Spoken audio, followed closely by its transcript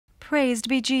Praised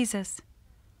be Jesus.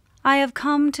 I have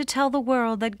come to tell the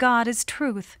world that God is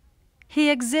truth. He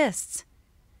exists.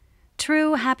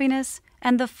 True happiness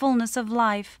and the fullness of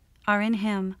life are in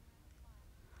Him.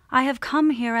 I have come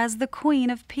here as the Queen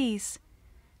of Peace,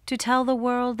 to tell the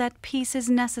world that peace is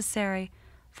necessary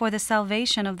for the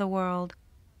salvation of the world.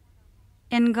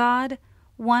 In God,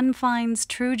 one finds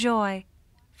true joy,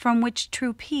 from which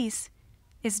true peace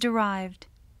is derived.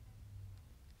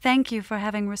 Thank you for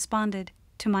having responded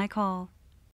to my call.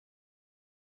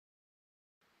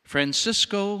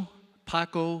 Francisco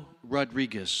Paco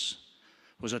Rodriguez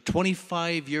was a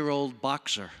 25-year-old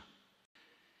boxer.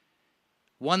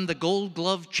 Won the Gold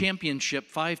Glove Championship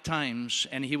 5 times,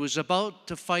 and he was about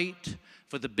to fight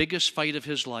for the biggest fight of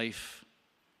his life,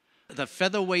 the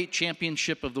Featherweight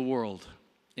Championship of the World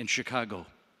in Chicago.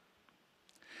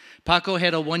 Paco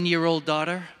had a 1-year-old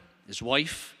daughter, his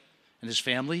wife, and his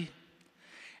family.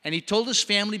 And he told his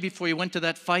family before he went to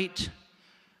that fight,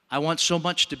 I want so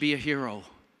much to be a hero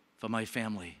for my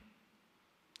family.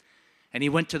 And he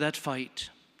went to that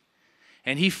fight,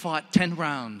 and he fought 10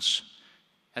 rounds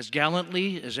as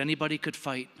gallantly as anybody could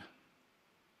fight.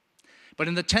 But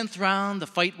in the 10th round, the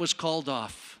fight was called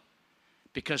off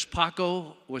because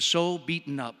Paco was so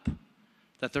beaten up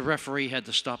that the referee had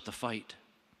to stop the fight.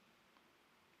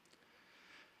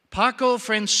 Paco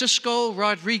Francisco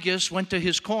Rodriguez went to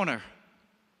his corner,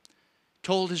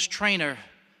 told his trainer,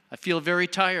 I feel very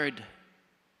tired.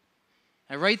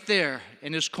 And right there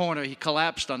in his corner, he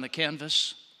collapsed on the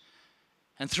canvas,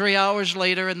 and 3 hours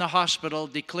later in the hospital,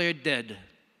 declared dead.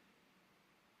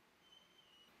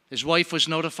 His wife was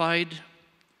notified.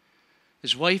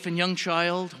 His wife and young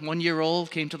child, 1-year-old,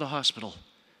 came to the hospital.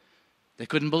 They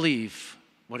couldn't believe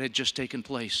what had just taken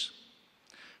place.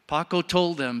 Paco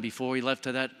told them before he left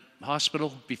to that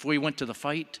hospital, before he went to the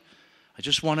fight, I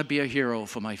just want to be a hero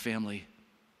for my family.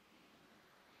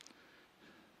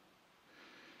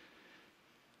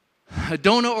 A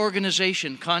donor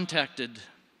organization contacted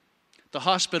the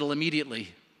hospital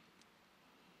immediately.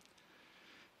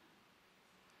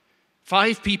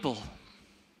 5 people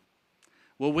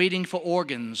were waiting for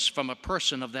organs from a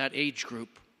person of that age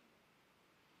group.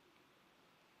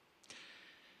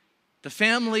 The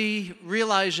family,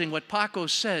 realizing what Paco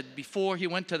said before he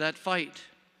went to that fight,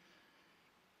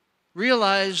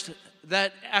 realized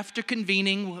that after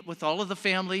convening with all of the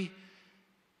family,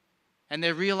 and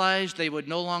they realized they would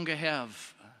no longer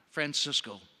have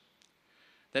Francisco,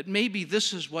 that maybe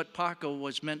this is what Paco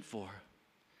was meant for.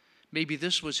 Maybe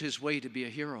this was his way to be a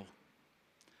hero.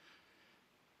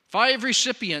 5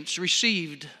 recipients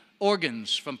received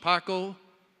organs from Paco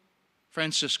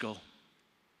Francisco.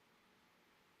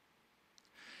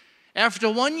 After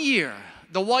 1 year,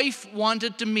 the wife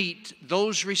wanted to meet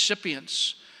those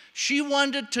recipients. She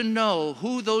wanted to know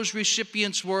who those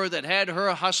recipients were that had her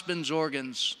husband's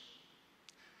organs.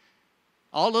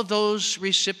 All of those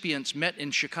recipients met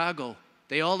in Chicago.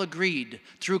 They all agreed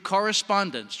through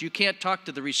correspondence. You can't talk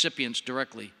to the recipients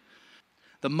directly.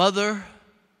 The mother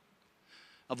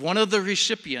of one of the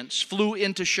recipients flew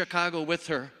into Chicago with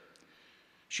her.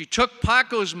 She took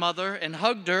Paco's mother and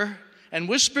hugged her and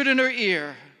whispered in her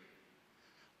ear,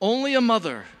 only a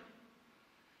mother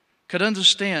could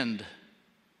understand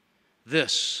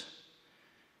this,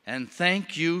 and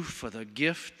thank you for the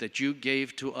gift that you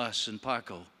gave to us in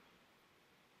Paco.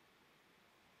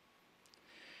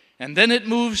 And then it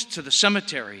moves to the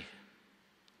cemetery,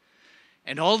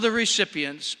 and all the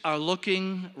recipients are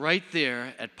looking right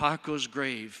there at Paco's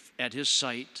grave, at his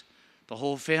site, the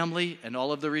whole family and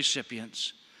all of the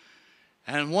recipients.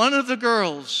 And one of the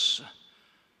girls,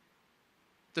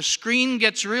 the screen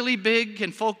gets really big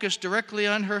and focused directly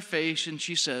on her face, and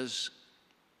she says,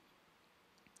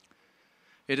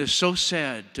 it is so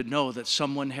sad to know that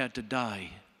someone had to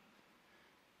die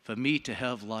for me to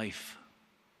have life.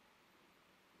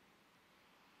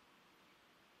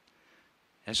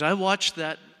 As I watched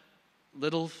that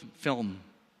little film,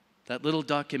 that little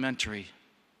documentary,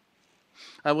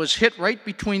 I was hit right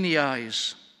between the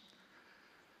eyes.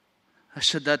 I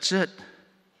said, that's it.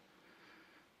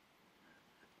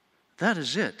 That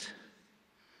is it.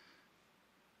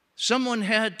 Someone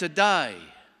had to die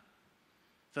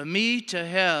for me to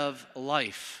have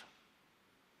life.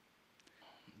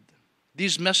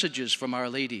 These messages from Our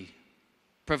Lady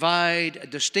provide a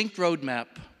distinct roadmap,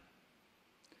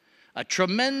 a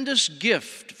tremendous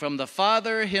gift from the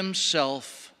Father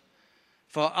Himself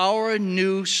for our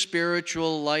new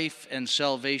spiritual life and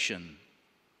salvation.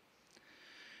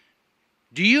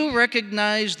 Do you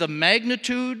recognize the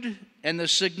magnitude and the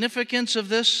significance of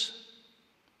this?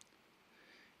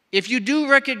 If you do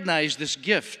recognize this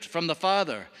gift from the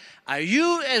Father, are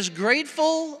you as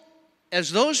grateful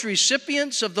as those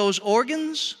recipients of those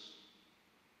organs?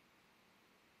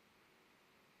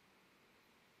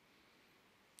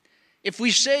 If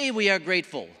we say we are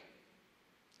grateful,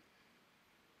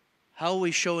 how are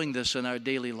we showing this in our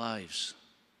daily lives?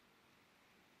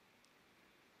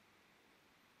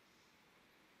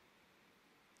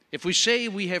 If we say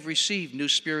we have received new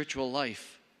spiritual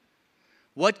life,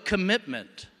 what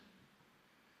commitment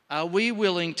are we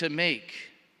willing to make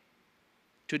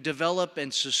to develop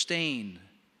and sustain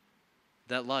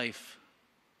that life?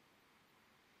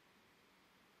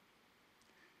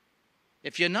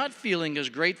 If you're not feeling as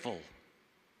grateful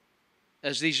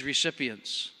as these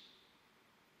recipients,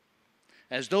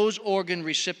 as those organ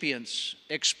recipients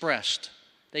expressed,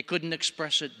 they couldn't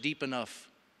express it deep enough.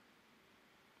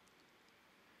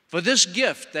 For this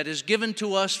gift that is given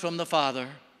to us from the Father,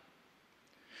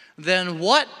 then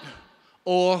what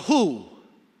or who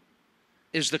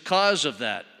is the cause of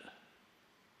that?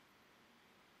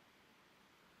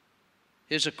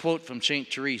 Here's a quote from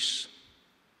St. Therese,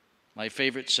 my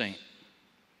favorite saint.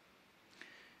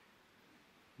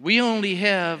 We only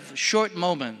have short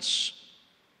moments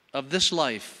of this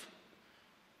life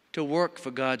to work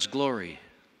for God's glory.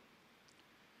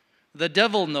 The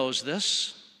devil knows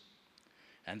this,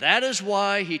 and that is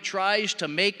why he tries to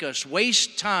make us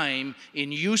waste time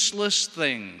in useless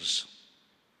things.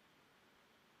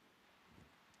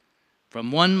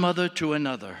 From one mother to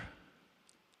another,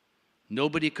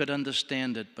 nobody could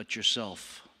understand it but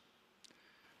yourself.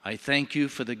 I thank you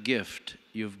for the gift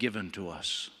you've given to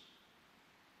us.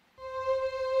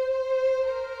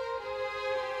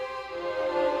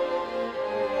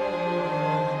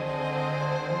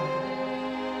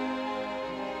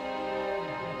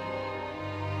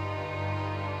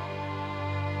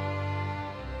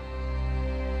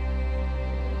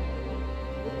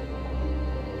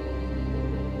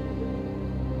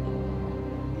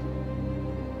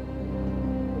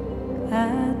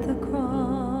 At the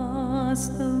cross,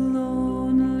 the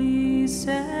lonely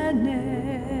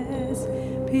sadness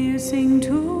piercing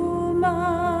to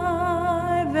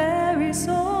my very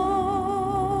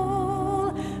soul,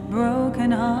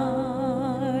 broken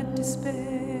heart,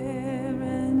 despair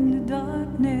and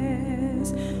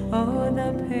darkness, oh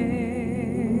the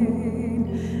pain,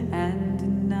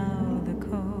 and now the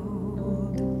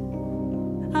cold.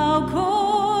 How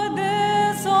could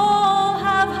this all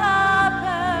have happened?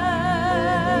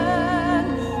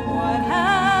 What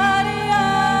had he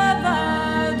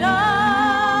ever done?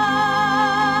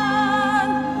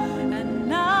 And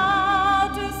now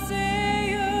to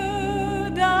see you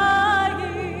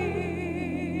dying,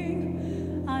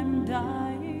 I'm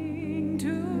dying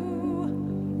too,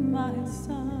 my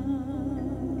son.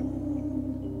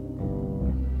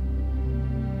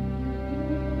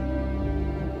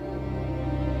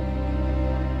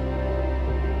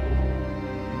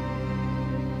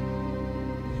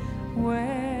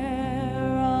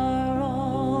 Where are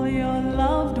all your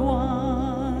loved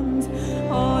ones?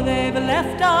 Oh, they've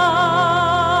left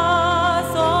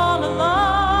us all alone.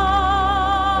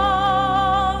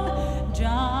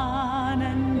 John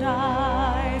and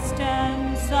I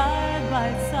stand side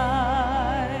by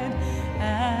side,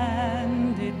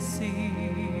 and it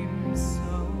seems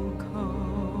so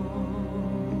cold.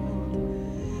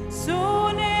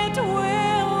 Soon it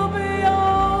will be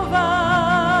over,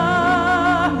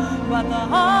 but the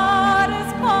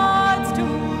hardest parts to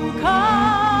come.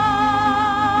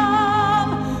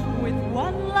 With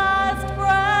one last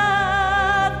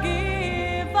breath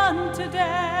given to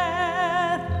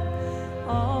death,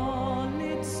 all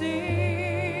it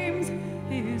seems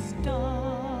is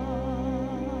done.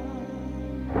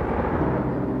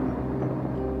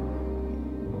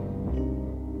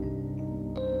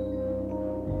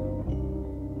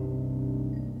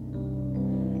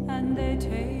 And they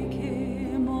take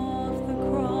him off the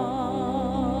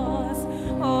cross,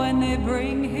 oh, and they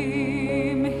bring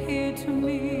him here to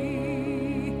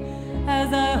me.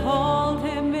 As I hold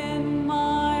him in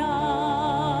my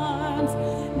arms,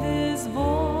 this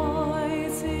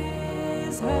voice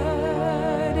is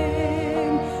hurting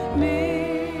me.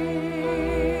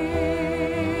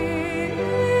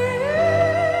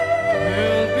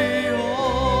 He'll be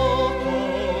all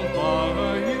called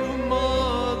by you,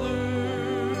 Mother,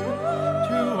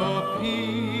 to a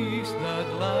peace that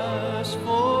lasts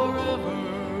forever.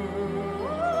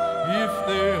 If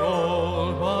they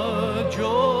all but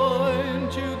join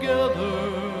together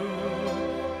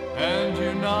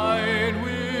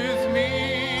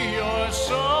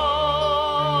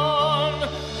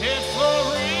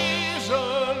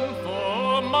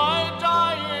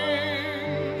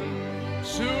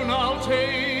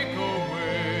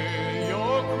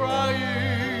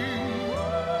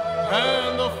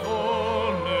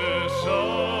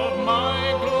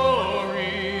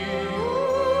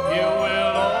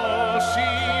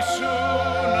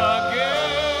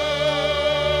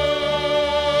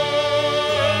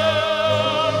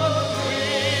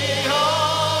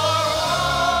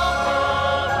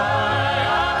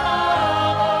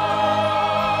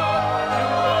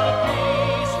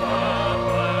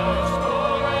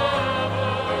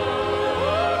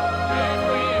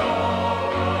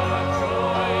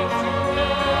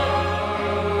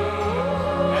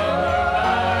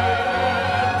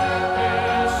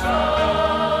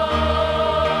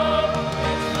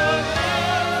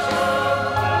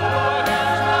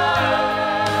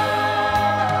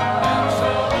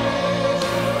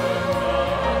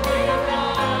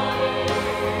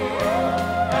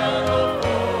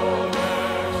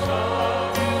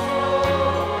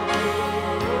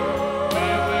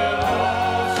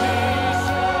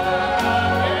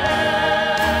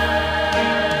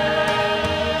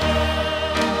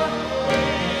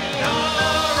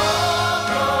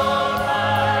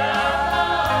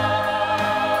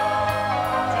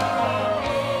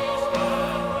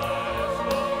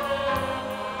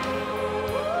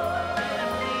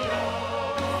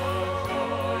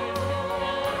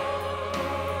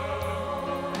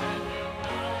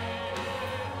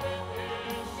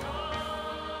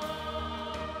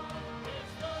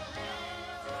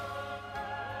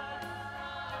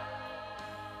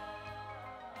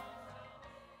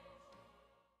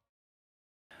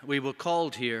we were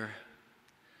called here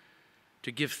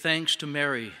to give thanks to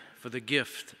Mary for the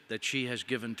gift that she has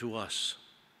given to us.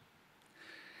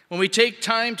 When we take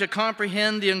time to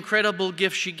comprehend the incredible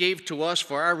gift she gave to us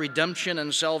for our redemption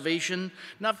and salvation,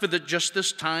 not for just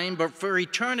this time, but for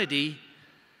eternity,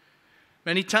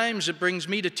 many times it brings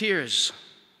me to tears.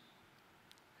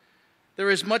 There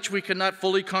is much we cannot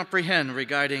fully comprehend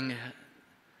regarding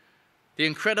the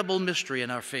incredible mystery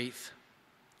in our faith.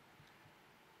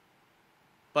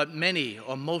 But many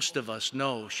or most of us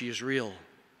know she is real.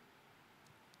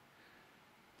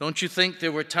 Don't you think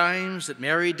there were times that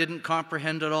Mary didn't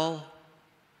comprehend it all?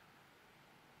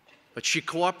 But she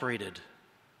cooperated.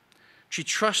 She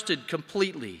trusted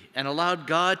completely and allowed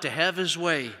God to have his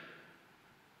way.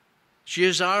 She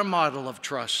is our model of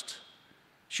trust.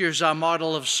 She is our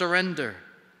model of surrender,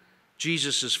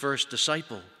 Jesus' first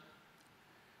disciple.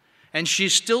 And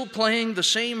she's still playing the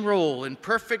same role in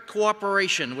perfect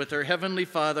cooperation with her Heavenly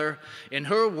Father in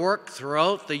her work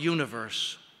throughout the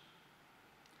universe.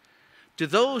 To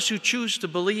those who choose to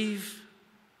believe,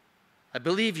 I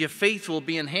believe your faith will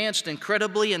be enhanced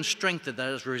incredibly and strengthened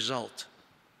as a result.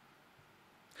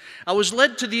 I was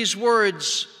led to these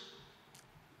words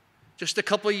just a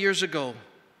couple of years ago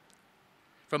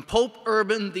from Pope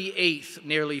Urban VIII,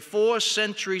 nearly 4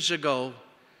 centuries ago,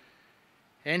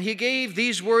 and he gave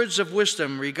these words of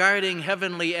wisdom regarding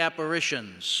heavenly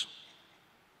apparitions.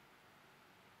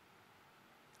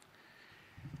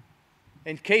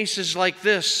 In cases like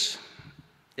this,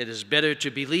 it is better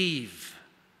to believe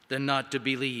than not to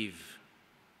believe.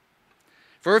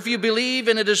 For if you believe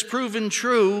and it is proven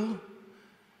true,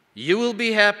 you will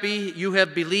be happy you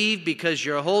have believed because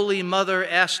your Holy Mother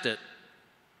asked it.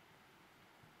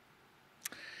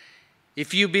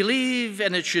 If you believe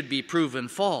and it should be proven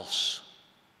false,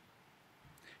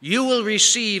 you will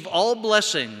receive all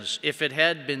blessings if it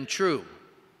had been true,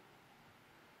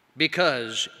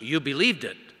 because you believed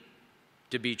it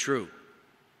to be true.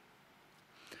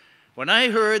 When I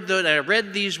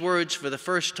read these words for the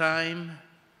first time,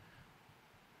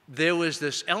 there was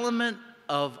this element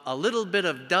of a little bit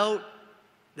of doubt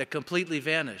that completely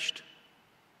vanished.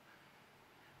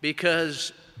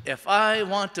 Because if I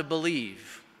want to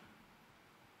believe,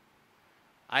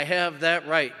 I have that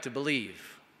right to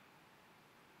believe.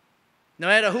 No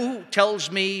matter who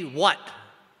tells me what.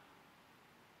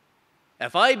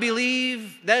 If I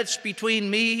believe, that's between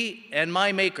me and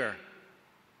my Maker.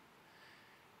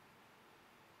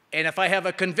 And if I have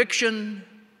a conviction,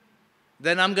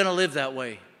 then I'm going to live that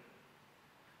way.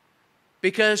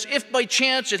 Because if by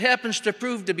chance it happens to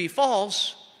prove to be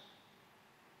false,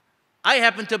 I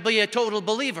happen to be a total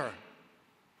believer.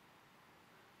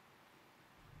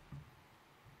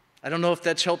 I don't know if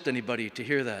that's helped anybody to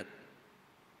hear that.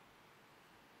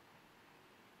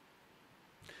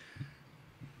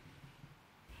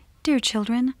 Dear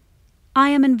children, I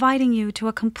am inviting you to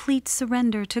a complete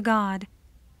surrender to God.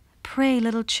 Pray,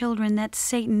 little children, that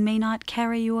Satan may not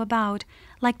carry you about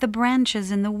like the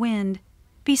branches in the wind.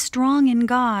 Be strong in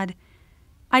God.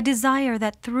 I desire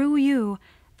that through you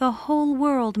the whole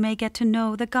world may get to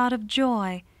know the God of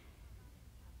joy.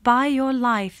 By your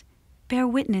life, bear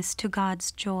witness to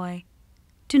God's joy.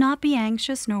 Do not be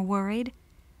anxious nor worried.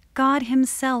 God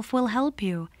Himself will help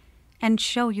you and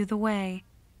show you the way.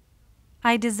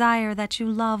 I desire that you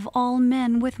love all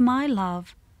men with my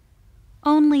love.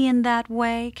 Only in that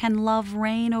way can love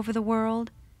reign over the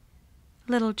world.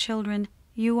 Little children,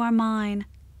 you are mine.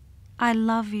 I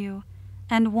love you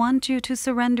and want you to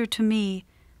surrender to me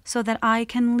so that I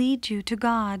can lead you to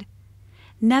God.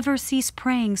 Never cease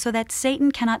praying so that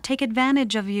Satan cannot take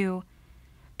advantage of you.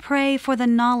 Pray for the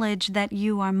knowledge that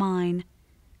you are mine.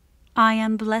 I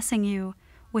am blessing you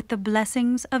with the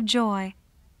blessings of joy.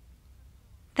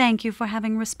 Thank you for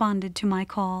having responded to my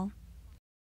call.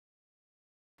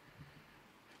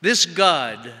 This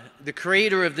God, the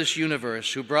creator of this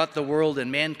universe, who brought the world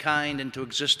and mankind into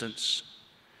existence,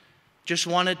 just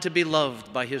wanted to be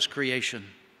loved by His creation.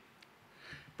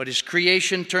 But His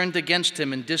creation turned against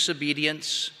Him in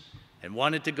disobedience and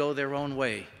wanted to go their own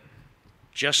way,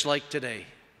 just like today.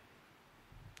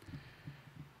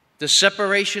 The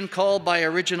separation called by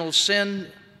original sin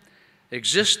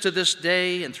exists to this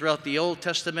day, and throughout the Old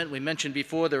Testament, we mentioned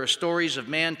before, there are stories of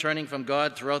man turning from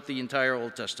God throughout the entire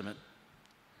Old Testament.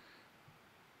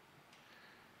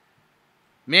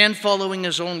 Man following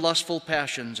his own lustful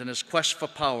passions and his quest for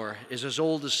power is as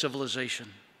old as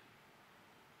civilization.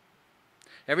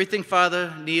 Everything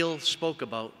Father Neil spoke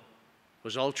about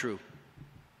was all true.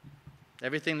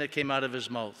 Everything that came out of his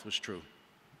mouth was true.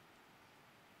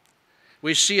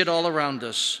 We see it all around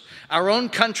us. Our own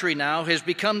country now has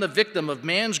become the victim of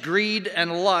man's greed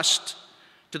and lust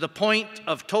to the point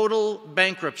of total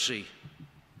bankruptcy.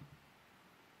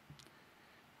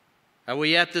 Are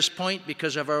we at this point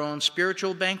because of our own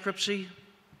spiritual bankruptcy?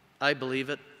 I believe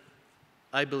it.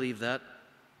 I believe that.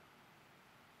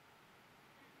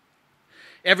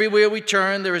 Everywhere we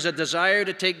turn, there is a desire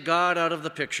to take God out of the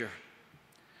picture.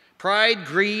 Pride,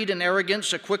 greed, and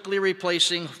arrogance are quickly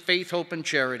replacing faith, hope, and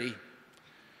charity.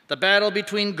 The battle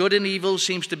between good and evil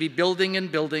seems to be building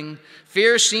and building.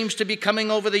 Fear seems to be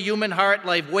coming over the human heart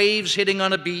like waves hitting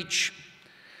on a beach.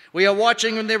 We are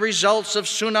watching the results of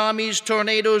tsunamis,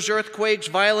 tornadoes, earthquakes,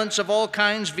 violence of all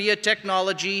kinds via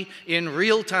technology in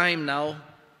real time now.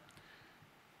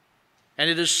 And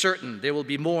it is certain there will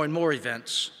be more and more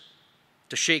events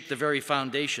to shake the very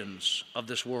foundations of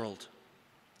this world,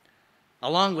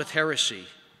 along with heresy,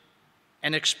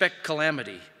 and expect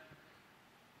calamity.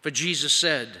 For Jesus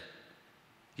said,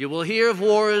 "You will hear of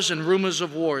wars and rumors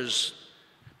of wars,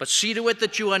 but see to it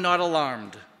that you are not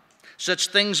alarmed. Such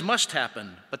things must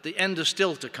happen, but the end is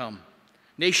still to come.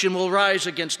 Nation will rise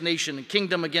against nation and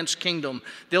kingdom against kingdom.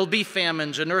 There'll be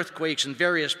famines and earthquakes in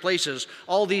various places.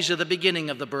 All these are the beginning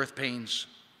of the birth pains."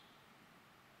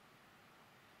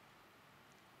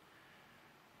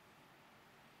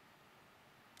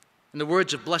 In the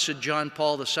words of Blessed John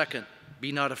Paul II,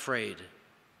 be not afraid.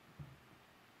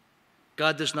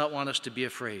 God does not want us to be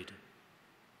afraid.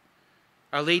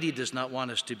 Our Lady does not want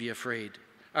us to be afraid.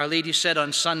 Our Lady said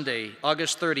on Sunday,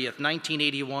 August 30th,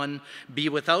 1981, "Be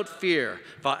without fear,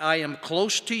 for I am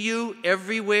close to you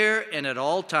everywhere and at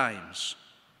all times."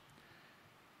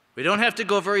 We don't have to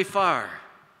go very far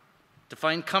to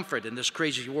find comfort in this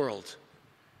crazy world.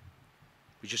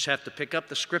 We just have to pick up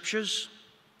the Scriptures.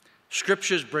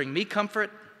 Scriptures bring me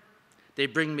comfort, they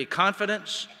bring me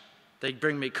confidence, they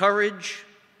bring me courage,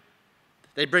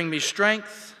 they bring me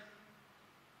strength.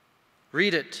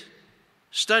 Read it,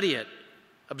 study it,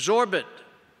 absorb it.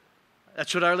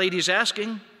 That's what Our Lady's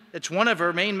asking. It's one of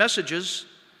her main messages.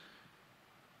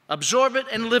 Absorb it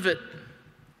and live it.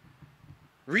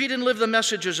 Read and live the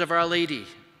messages of Our Lady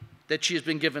that she has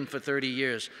been given for 30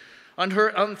 years. On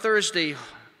Thursday,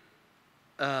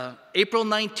 April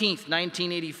 19th,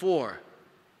 1984.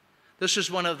 This is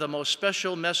one of the most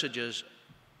special messages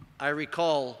I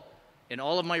recall in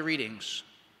all of my readings.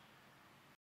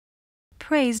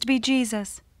 Praised be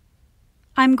Jesus.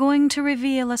 I'm going to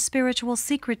reveal a spiritual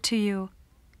secret to you.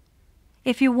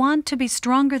 If you want to be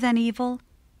stronger than evil,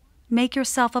 make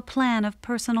yourself a plan of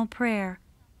personal prayer.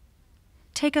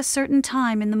 Take a certain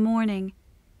time in the morning.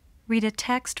 Read a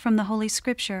text from the Holy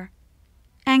Scripture.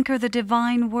 Anchor the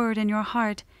divine word in your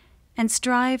heart and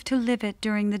strive to live it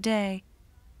during the day,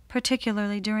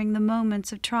 particularly during the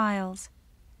moments of trials.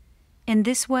 In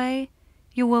this way,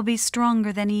 you will be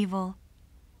stronger than evil.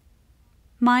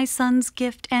 My son's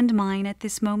gift and mine at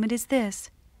this moment is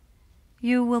this: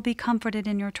 you will be comforted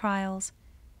in your trials.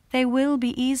 They will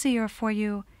be easier for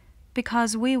you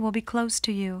because we will be close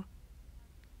to you.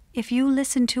 If you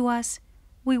listen to us,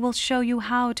 we will show you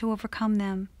how to overcome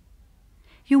them.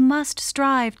 You must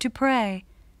strive to pray.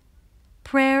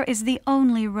 Prayer is the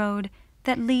only road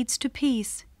that leads to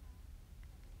peace.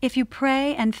 If you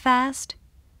pray and fast,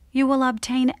 you will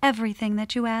obtain everything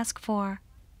that you ask for.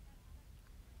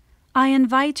 I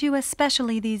invite you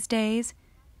especially these days,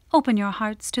 open your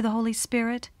hearts to the Holy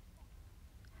Spirit.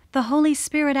 The Holy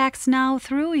Spirit acts now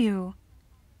through you.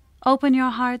 Open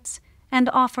your hearts and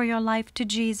offer your life to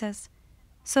Jesus,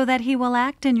 so that He will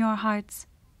act in your hearts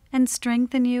and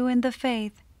strengthen you in the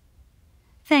faith.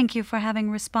 Thank you for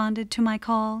having responded to my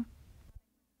call.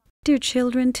 Dear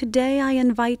children, today I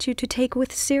invite you to take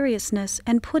with seriousness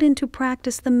and put into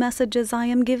practice the messages I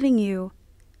am giving you.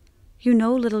 You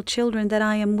know, little children, that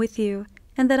I am with you,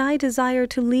 and that I desire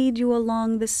to lead you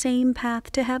along the same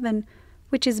path to heaven,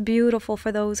 which is beautiful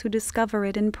for those who discover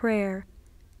it in prayer.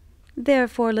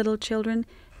 Therefore, little children,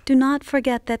 do not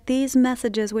forget that these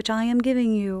messages which I am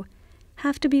giving you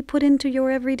have to be put into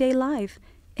your everyday life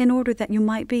in order that you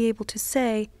might be able to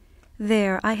say,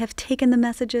 "There, I have taken the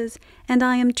messages, and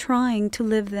I am trying to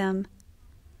live them."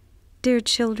 Dear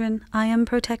children, I am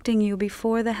protecting you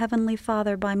before the Heavenly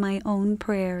Father by my own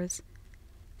prayers.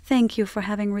 Thank you for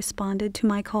having responded to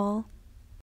my call.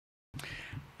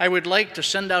 I would like to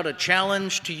send out a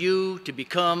challenge to you to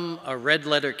become a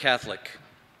red-letter Catholic.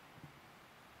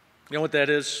 You know what that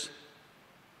is?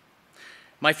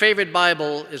 My favorite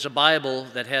Bible is a Bible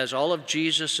that has all of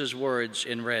Jesus' words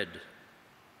in red.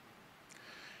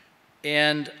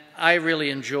 And I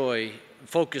really enjoy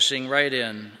focusing right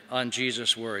in on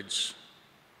Jesus' words.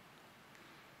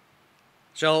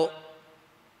 So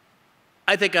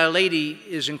I think Our Lady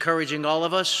is encouraging all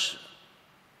of us.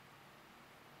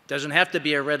 Doesn't have to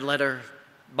be a red letter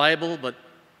Bible, but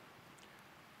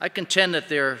I contend that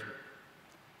they're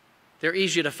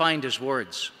easier to find as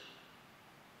words.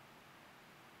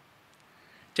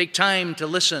 Take time to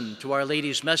listen to Our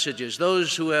Lady's messages.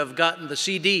 Those who have gotten the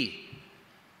CD,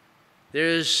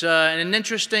 there's an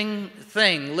interesting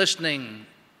thing listening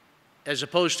as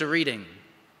opposed to reading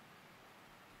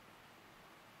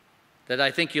that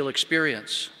I think you'll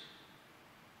experience.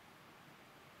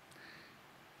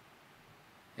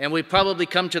 And we probably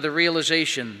come to the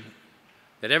realization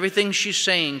that everything she's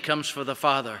saying comes from the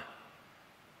Father.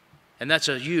 And that's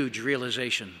a huge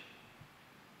realization.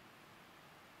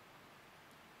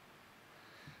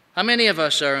 How many of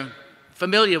us are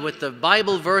familiar with the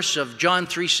Bible verse of John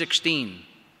 3:16?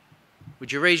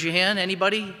 Would you raise your hand?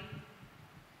 Anybody?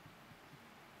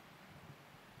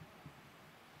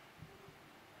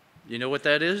 You know what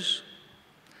that is?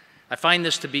 I find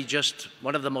this to be just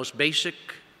one of the most basic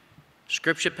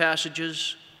scripture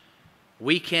passages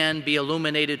we can be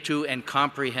illuminated to and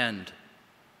comprehend.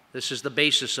 This is the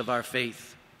basis of our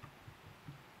faith.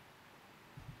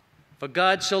 For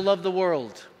God so loved the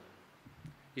world,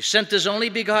 He sent His only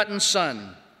begotten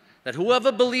Son, that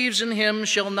whoever believes in Him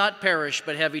shall not perish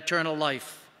but have eternal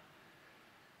life.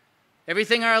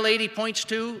 Everything Our Lady points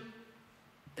to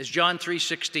is John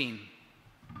 3:16.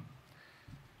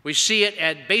 We see it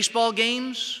at baseball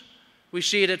games. We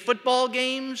see it at football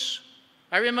games.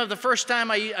 I remember the first time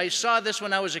I saw this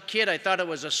when I was a kid, I thought it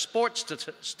was a sports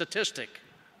statistic.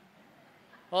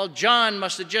 Well, John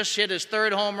must have just hit his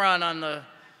third home run on the...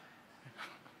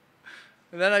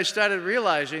 And then I started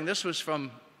realizing this was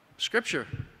from Scripture.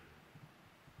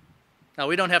 Now,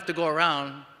 we don't have to go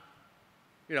around,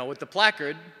 with the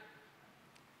placard,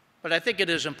 but I think it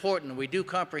is important we do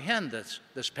comprehend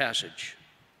this passage.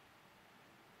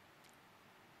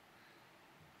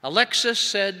 Alexis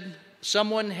said,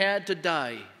 "Someone had to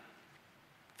die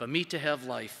for me to have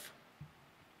life."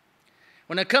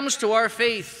 When it comes to our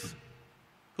faith,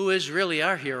 who is really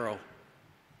our hero?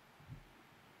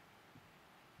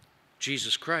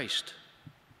 Jesus Christ.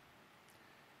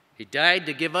 He died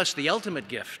to give us the ultimate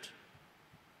gift,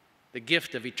 the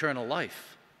gift of eternal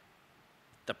life,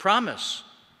 the promise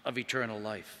of eternal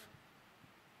life.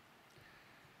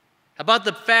 About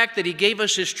the fact that He gave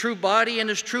us His true body and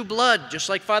His true blood, just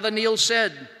like Father Neil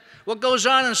said. What goes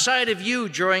on inside of you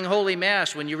during Holy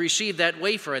Mass when you receive that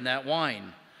wafer and that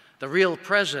wine? The real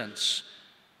presence.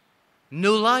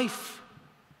 New life.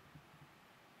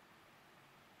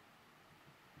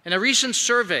 In a recent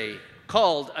survey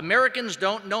called "Americans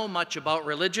Don't Know Much About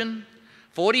Religion,"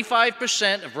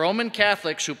 45% of Roman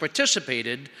Catholics who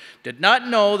participated did not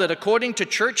know that according to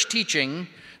church teaching,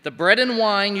 the bread and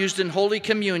wine used in Holy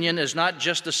Communion is not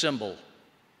just a symbol.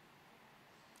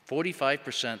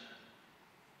 45%.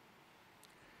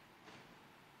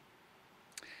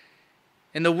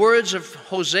 In the words of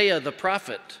Hosea the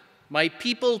prophet, "My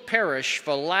people perish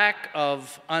for lack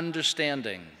of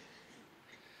understanding."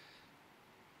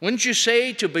 Wouldn't you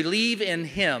say to believe in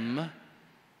Him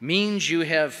means you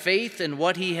have faith in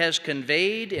what He has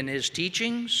conveyed in His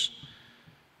teachings?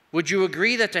 Would you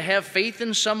agree that to have faith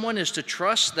in someone is to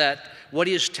trust that what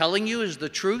He is telling you is the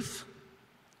truth?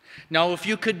 Now, if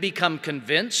you could become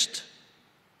convinced,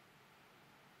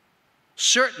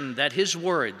 certain that His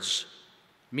words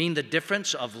mean the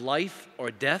difference of life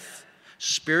or death,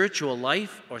 spiritual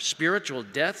life or spiritual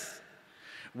death,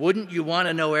 wouldn't you want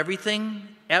to know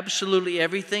everything, absolutely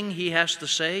everything He has to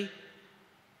say?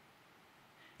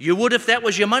 You would if that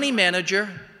was your money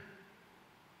manager.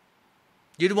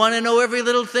 You'd want to know every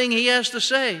little thing He has to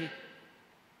say.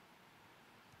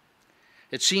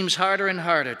 It seems harder and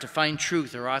harder to find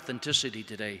truth or authenticity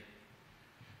today.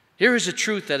 Here is a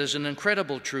truth that is an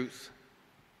incredible truth.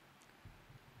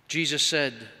 Jesus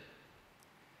said,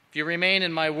 "If you remain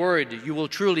in my word, you will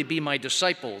truly be my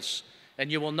disciples,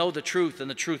 and you will know the truth, and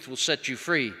the truth will set you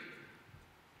free."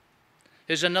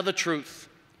 Here's another truth.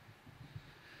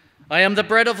 "I am the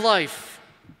bread of life.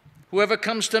 Whoever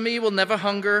comes to me will never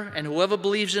hunger, and whoever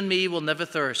believes in me will never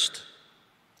thirst."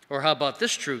 Or how about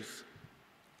this truth?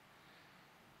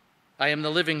 "I am the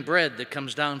living bread that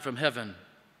comes down from heaven.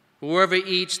 Whoever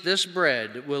eats this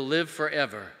bread will live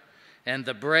forever, and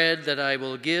the bread that I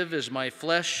will give is my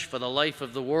flesh for the life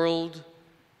of the world."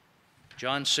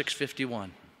 John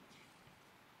 6:51.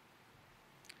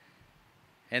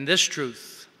 And this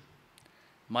truth,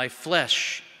 my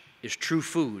flesh is true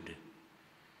food,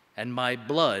 and my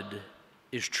blood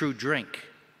is true drink.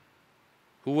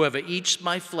 Whoever eats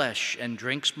my flesh and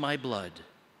drinks my blood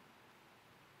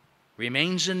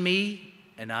remains in me,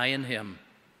 and I in him.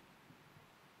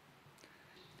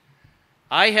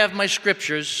 I have my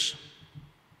scriptures.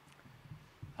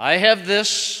 I have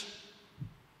this.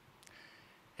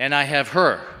 and I have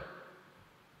her.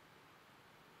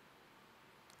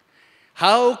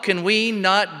 How can we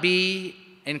not be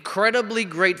incredibly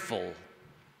grateful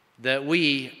that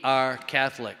we are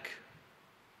Catholic?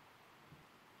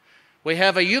 We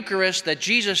have a Eucharist that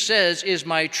Jesus says is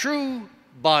my true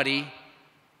body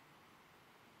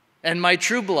and my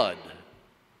true blood.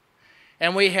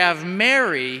 And we have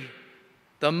Mary,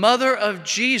 the mother of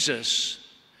Jesus,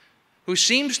 who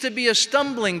seems to be a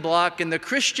stumbling block in the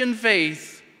Christian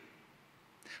faith,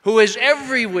 who is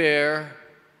everywhere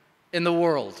in the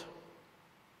world.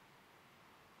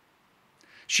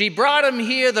 She brought him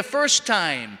here the first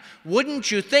time.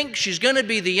 Wouldn't you think she's going to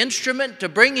be the instrument to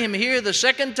bring him here the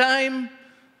second time?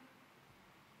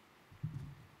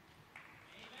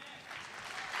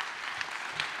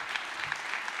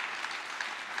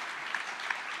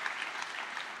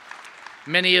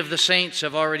 Many of the saints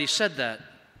have already said that.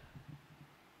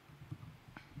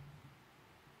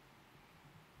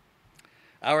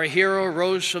 Our hero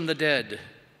rose from the dead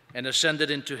and ascended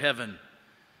into heaven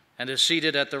and is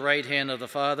seated at the right hand of the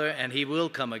Father, and he will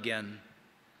come again.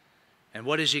 And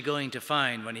what is he going to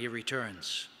find when he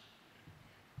returns?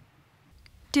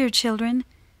 Dear children,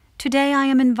 today I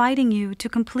am inviting you to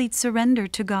complete surrender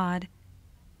to God.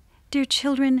 Dear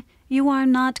children, you are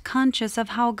not conscious of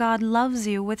how God loves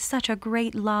you with such a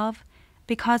great love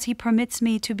because He permits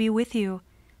me to be with you,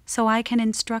 so I can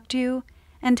instruct you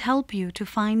and help you to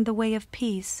find the way of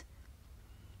peace.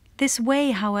 This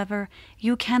way, however,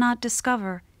 you cannot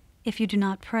discover if you do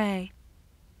not pray.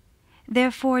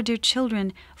 Therefore, dear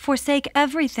children, forsake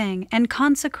everything and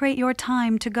consecrate your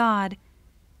time to God,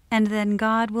 and then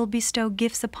God will bestow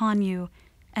gifts upon you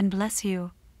and bless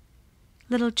you.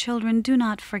 Little children, do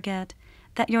not forget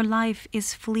that your life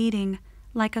is fleeting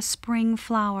like a spring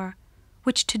flower,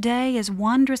 which today is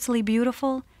wondrously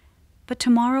beautiful, but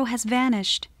tomorrow has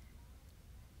vanished.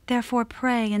 Therefore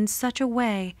pray in such a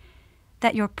way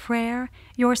that your prayer,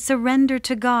 your surrender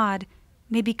to God,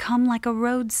 may become like a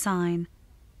road sign.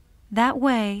 That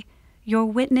way, your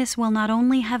witness will not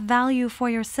only have value for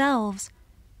yourselves,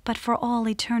 but for all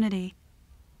eternity.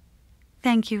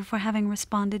 Thank you for having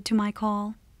responded to my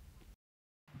call.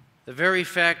 The very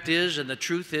fact is, and the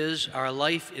truth is, our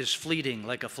life is fleeting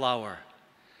like a flower.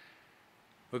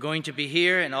 We're going to be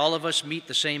here, and all of us meet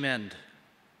the same end.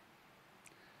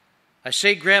 I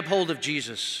say grab hold of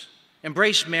Jesus.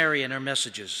 Embrace Mary and her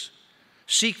messages.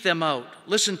 Seek them out.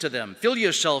 Listen to them. Fill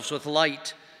yourselves with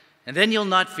light, and then you'll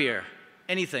not fear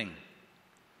anything.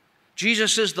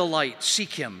 Jesus is the light.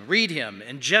 Seek him, read him,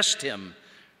 ingest him.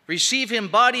 Receive him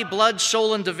body, blood,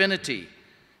 soul, and divinity.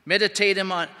 Meditate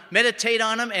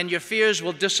on him, and your fears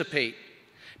will dissipate.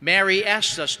 Mary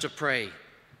asks us to pray.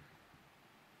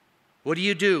 What do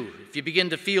you do if you begin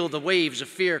to feel the waves of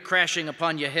fear crashing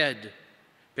upon your head?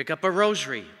 Pick up a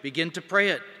rosary. Begin to pray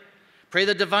it. Pray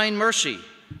the Divine Mercy.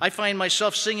 I find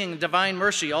myself singing Divine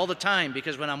Mercy all the time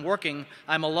because when I'm working,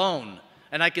 I'm alone,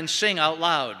 and I can sing out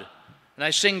loud. And I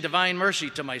sing Divine Mercy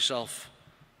to myself.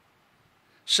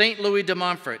 St. Louis de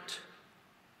Montfort,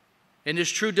 in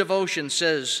his True Devotion,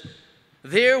 says,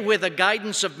 "There where the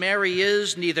guidance of Mary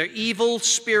is, neither evil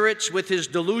spirits with his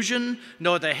delusion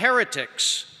nor the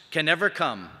heretics can ever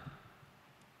come."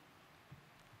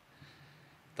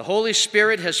 The Holy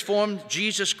Spirit has formed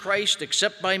Jesus Christ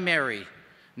except by Mary.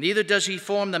 Neither does he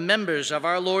form the members of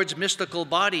our Lord's mystical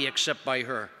body except by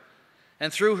her.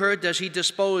 And through her does he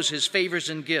dispose his favors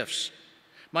and gifts.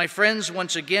 My friends,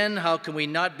 once again, how can we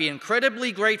not be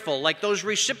incredibly grateful, like those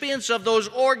recipients of those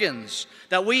organs,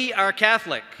 that we are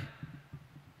Catholic?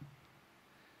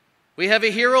 We have a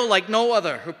hero like no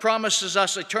other who promises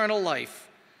us eternal life.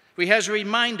 We have a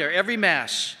reminder every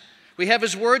Mass. We have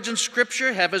his words in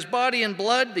Scripture, have his body and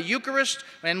blood, the Eucharist,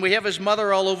 and we have his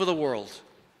mother all over the world.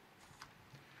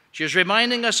 She is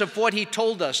reminding us of what he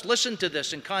told us. Listen to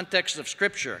this in context of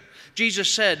Scripture.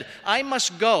 Jesus said, "I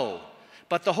must go,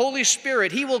 but the Holy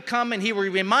Spirit, he will come and he will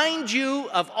remind you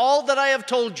of all that I have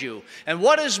told you." And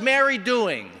what is Mary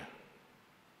doing?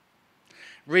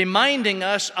 Reminding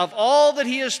us of all that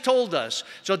he has told us.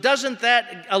 So doesn't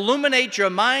that illuminate your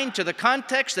mind to the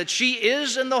context that she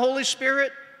is in the Holy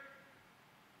Spirit?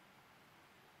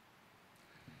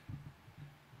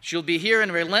 She'll be here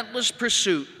in relentless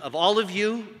pursuit of all of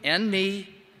you and me.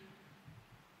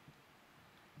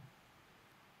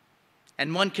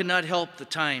 And one cannot help the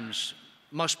times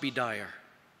must be dire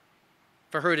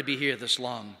for her to be here this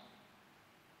long.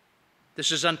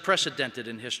 This is unprecedented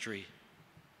in history.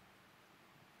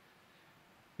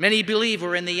 Many believe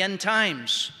we're in the end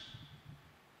times.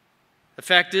 The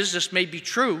fact is, this may be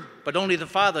true, but only the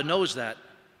Father knows that.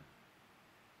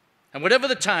 And whatever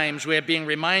the times, we are being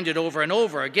reminded over and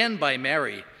over again by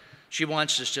Mary She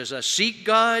wants us to seek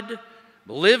God,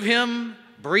 live Him,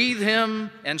 breathe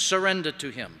Him, and surrender to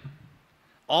Him.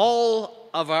 All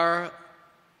of our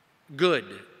good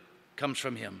comes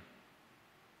from Him.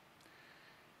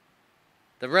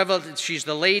 She's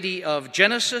the lady of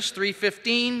Genesis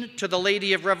 3:15 to the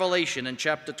lady of Revelation in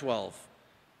chapter 12.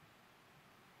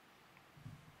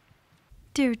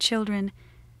 Dear children,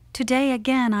 today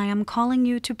again I am calling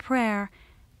you to prayer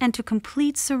and to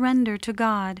complete surrender to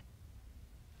God.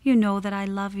 You know that I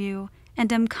love you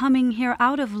and am coming here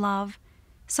out of love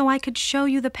so I could show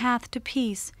you the path to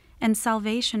peace and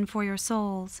salvation for your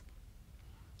souls.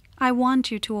 I want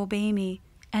you to obey me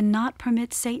and not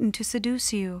permit Satan to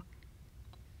seduce you.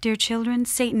 Dear children,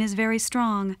 Satan is very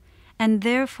strong, and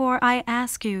therefore I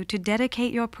ask you to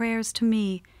dedicate your prayers to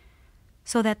me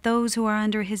so that those who are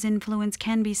under his influence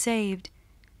can be saved.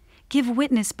 Give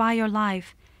witness by your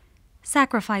life.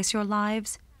 Sacrifice your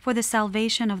lives for the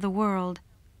salvation of the world.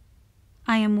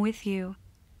 I am with you,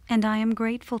 and I am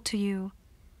grateful to you.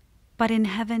 But in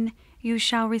heaven you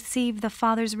shall receive the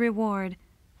Father's reward,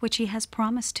 which he has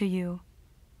promised to you.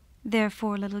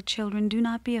 Therefore, little children, do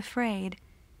not be afraid.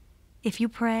 If you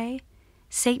pray,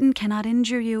 Satan cannot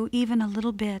injure you even a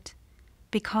little bit,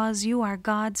 because you are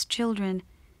God's children,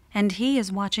 and he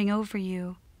is watching over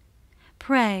you.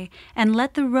 Pray, and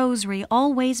let the rosary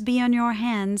always be on your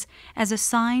hands as a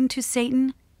sign to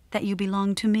Satan that you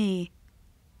belong to me.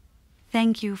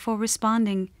 Thank you for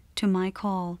responding to my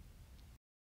call.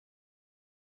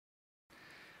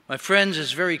 My friends,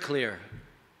 it's very clear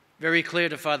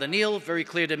to Father Neil, very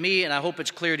clear to me, and I hope it's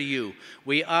clear to you.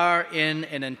 We are in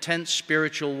an intense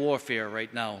spiritual warfare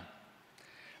right now.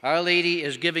 Our Lady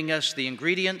is giving us the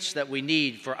ingredients that we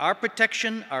need for our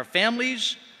protection, our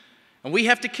families, and we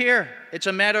have to care. It's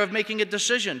a matter of making a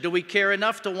decision. Do we care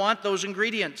enough to want those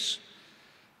ingredients?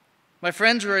 My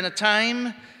friends, we're in a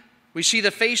time, we see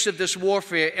the face of this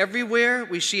warfare everywhere.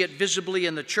 We see it visibly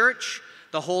in the church.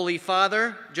 The Holy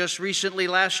Father, just recently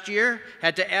last year,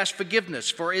 had to ask forgiveness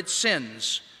for its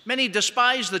sins. Many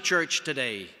despise the church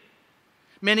today.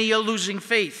 Many are losing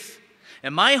faith.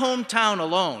 In my hometown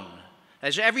alone,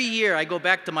 as every year I go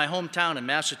back to my hometown in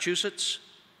Massachusetts,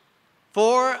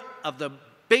 4 of the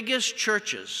biggest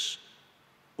churches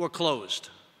were closed.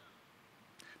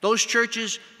 Those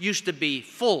churches used to be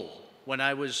full when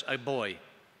I was a boy.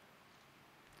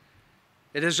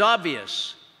 It is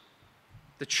obvious.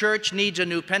 The church needs a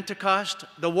new Pentecost.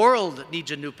 The world needs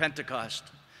a new Pentecost.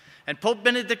 And Pope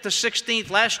Benedict XVI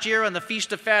last year on the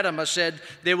Feast of Fatima said,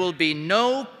 there will be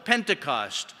no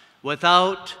Pentecost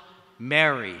without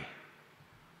Mary.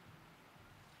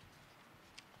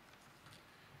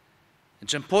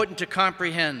 It's important to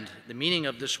comprehend the meaning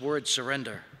of this word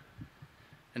surrender.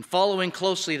 And following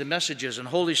closely the messages in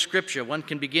Holy Scripture, one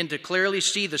can begin to clearly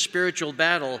see the spiritual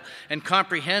battle and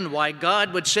comprehend why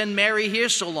God would send Mary here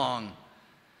so long.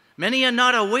 Many are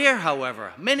not aware,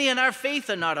 however. Many in our faith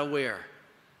are not aware.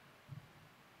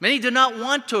 Many do not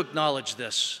want to acknowledge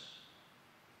this.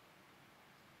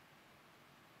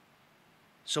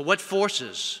 So what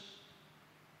forces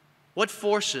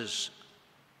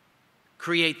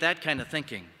create that kind of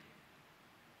thinking?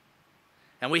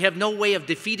 And we have no way of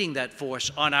defeating that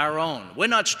force on our own. We're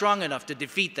not strong enough to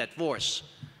defeat that force.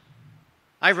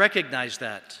 I recognize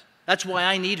that. That's why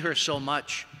I need her so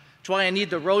much. That's why I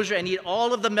need the rosary. I need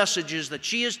all of the messages that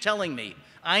she is telling me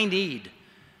I need.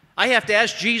 I have to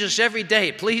ask Jesus every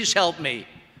day, please help me.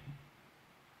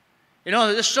 You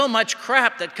know, there's so much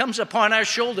crap that comes upon our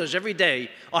shoulders every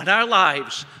day, on our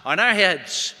lives, on our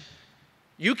heads.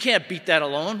 You can't beat that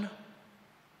alone.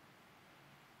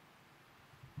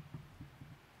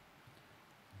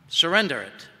 Surrender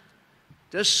it.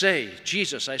 Just say,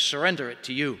 Jesus, I surrender it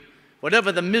to you.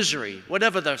 Whatever the misery,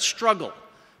 whatever the struggle,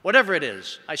 whatever it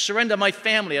is, I surrender my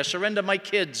family, I surrender my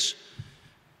kids,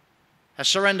 I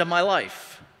surrender my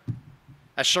life.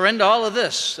 I surrender all of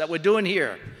this that we're doing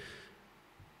here.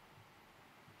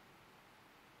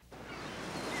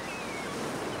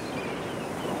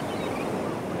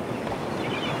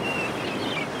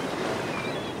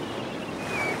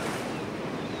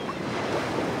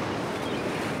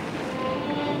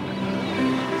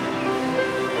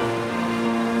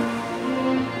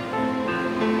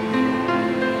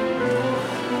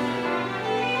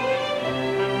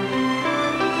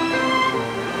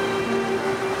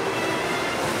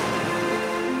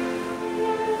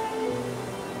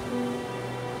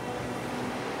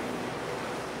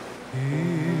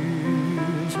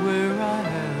 Here's where I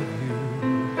have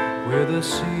you, where the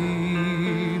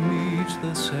sea meets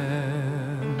the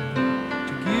sand.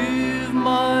 To give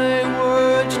my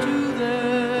words to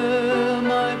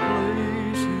them, I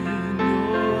place in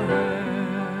your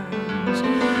hands.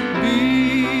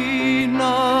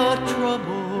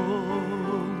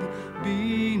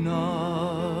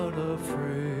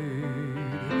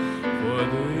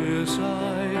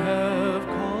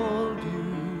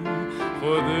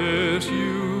 for this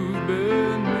you've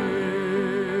been made.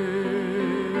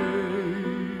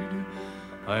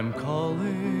 I'm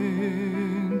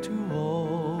calling to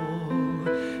all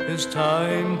as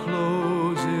time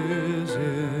closes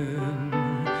in.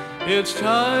 It's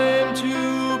time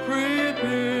to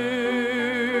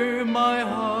prepare. My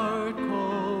heart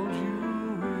calls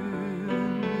you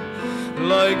in.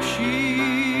 Like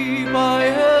sheep I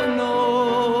have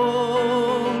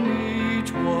known,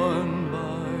 each one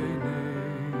by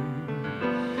name.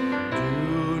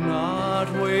 Do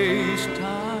not waste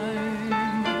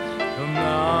time. Come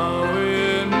now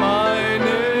in my name.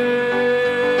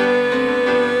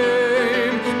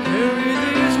 Carry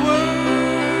these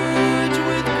words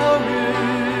with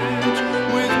courage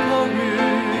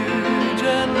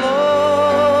and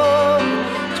love.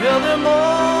 Tell them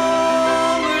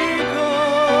all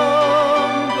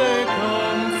they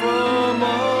come from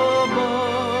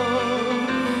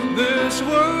above. This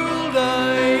world I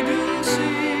do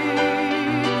see,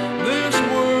 this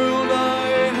world I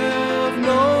have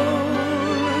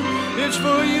known. It's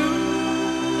for you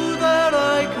that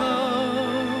I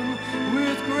come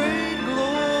with great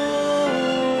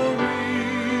glory,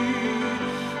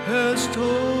 has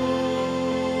told.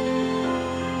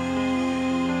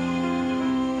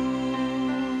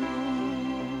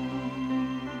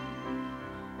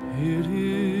 It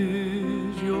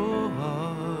is your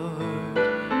heart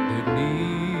that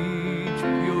needs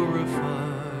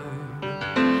purified.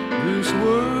 This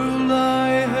world I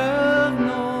have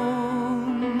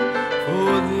known,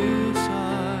 for this I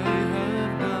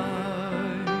have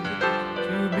died.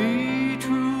 To be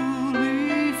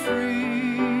truly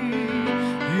free,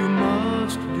 you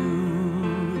must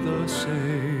do the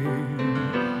same.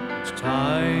 It's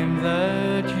time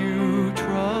that you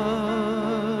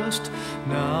trust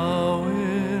now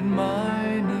in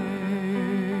my name.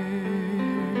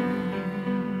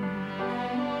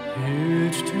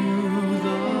 It's to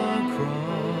the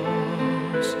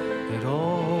cross that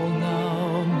all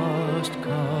now must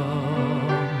come.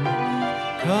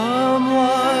 Come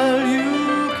while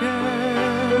you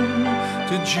can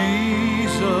to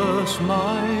Jesus,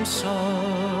 my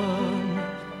Son.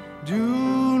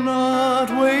 Do not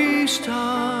waste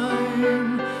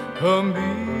time. Come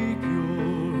be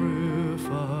purified.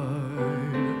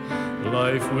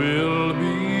 Life will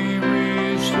be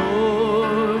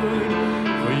restored.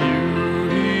 For you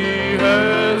he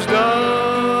has died.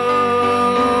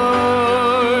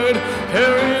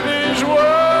 Carry these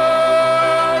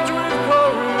words with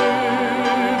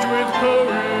courage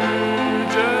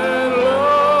and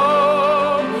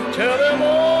love. Tell them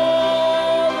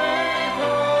all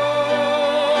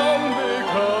they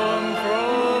come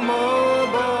from above.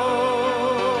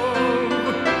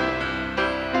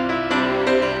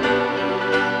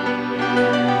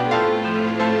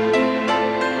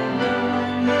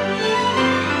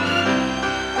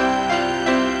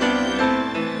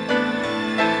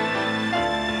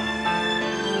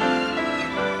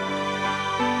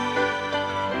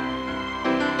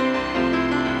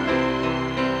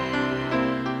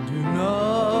 Do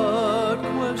not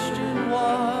question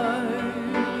why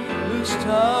this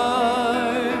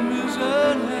time is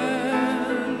at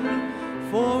hand,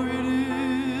 for it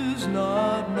is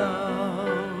not now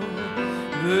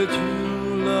that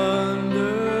you'll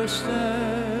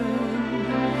understand.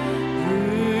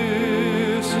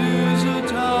 This is a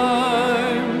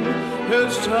time,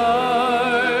 as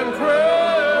time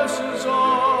presses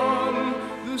on,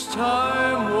 this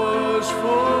time was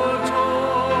foretold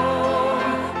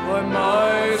by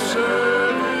my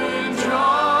servant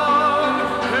John.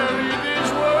 Carry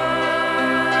these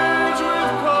words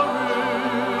with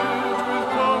courage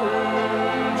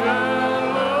and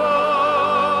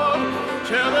love.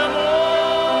 Tell them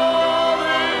all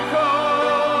they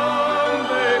come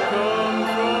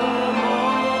from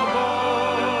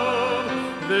above.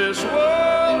 This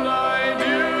world I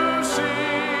do see,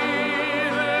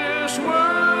 this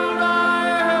world I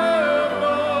have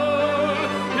known.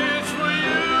 It's for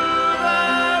you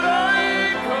that I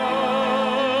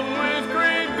come with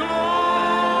great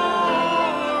glory,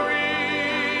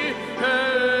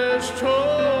 has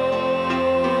told.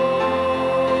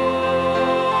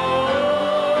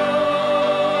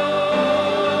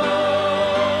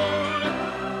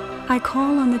 I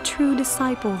call on the true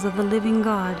disciples of the living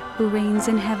God who reigns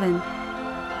in heaven.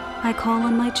 I call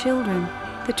on my children,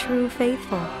 the true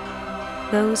faithful,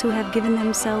 those who have given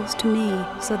themselves to me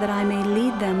so that I may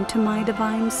lead them to my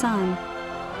divine Son,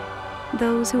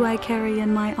 those who I carry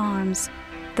in my arms,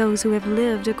 those who have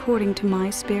lived according to my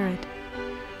Spirit.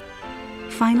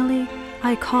 Finally,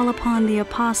 I call upon the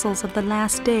apostles of the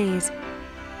last days,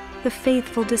 the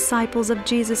faithful disciples of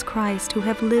Jesus Christ who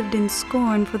have lived in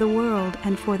scorn for the world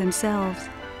and for themselves.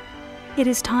 It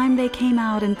is time they came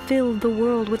out and filled the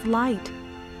world with light.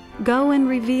 Go and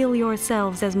reveal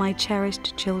yourselves as my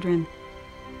cherished children.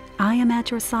 I am at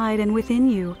your side and within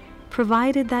you,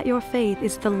 provided that your faith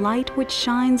is the light which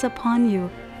shines upon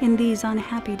you in these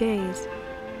unhappy days.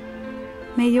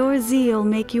 May your zeal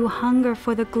make you hunger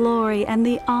for the glory and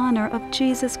the honor of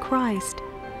Jesus Christ.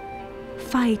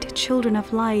 Fight, children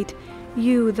of light,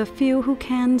 you, the few who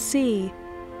can see.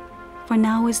 For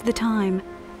now is the time,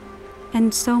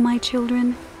 and so, my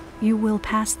children, you will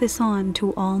pass this on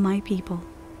to all my people.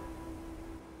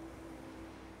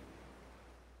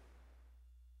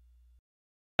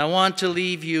 I want to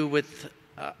leave you with,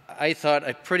 I thought,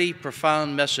 a pretty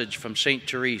profound message from St.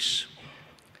 Therese.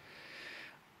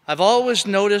 I've always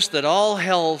noticed that all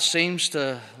hell seems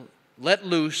to let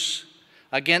loose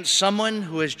against someone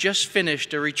who has just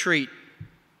finished a retreat.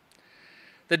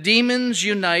 The demons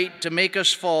unite to make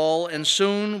us fall, and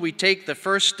soon we take the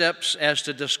first steps as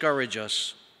to discourage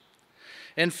us.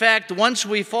 In fact, once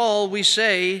we fall, we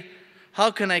say, "How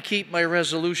can I keep my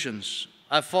resolutions?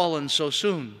 I've fallen so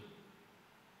soon."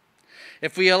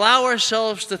 If we allow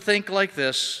ourselves to think like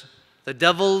this, the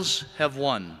devils have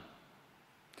won.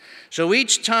 So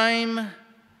each time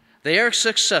they are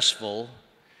successful,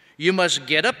 you must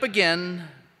get up again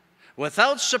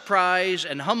without surprise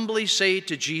and humbly say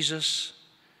to Jesus,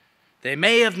 "They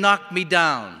may have knocked me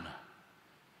down,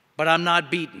 but I'm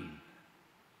not beaten.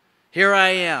 Here I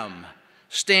am,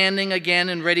 standing again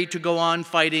and ready to go on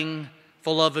fighting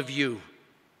for love of you."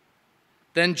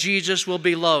 Then Jesus will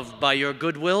be loved by your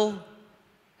goodwill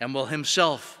and will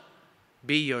himself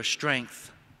be your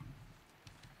strength.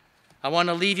 I want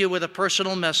to leave you with a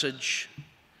personal message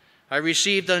I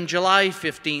received on July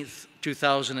 15th,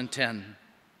 2010.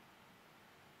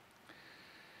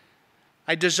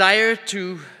 I desire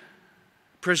to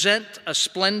present a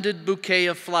splendid bouquet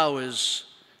of flowers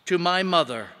to my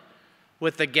mother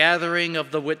with the gathering of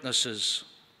the witnesses.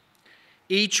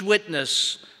 Each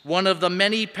witness, one of the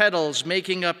many petals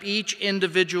making up each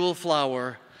individual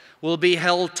flower, will be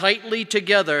held tightly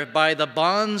together by the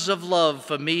bonds of love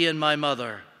for me and my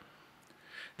mother.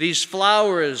 These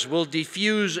flowers will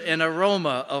diffuse an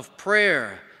aroma of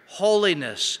prayer,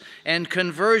 holiness, and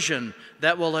conversion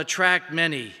that will attract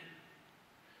many.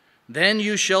 Then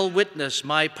you shall witness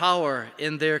my power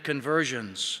in their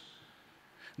conversions.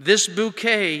 This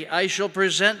bouquet I shall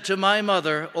present to my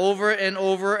mother over and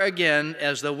over again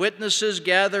as the witnesses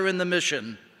gather in the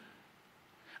mission.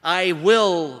 I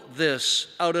will this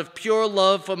out of pure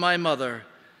love for my mother,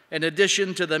 in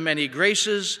addition to the many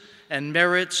graces and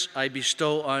merits I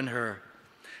bestow on her.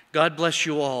 God bless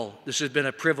you all. This has been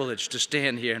a privilege to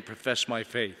stand here and profess my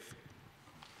faith.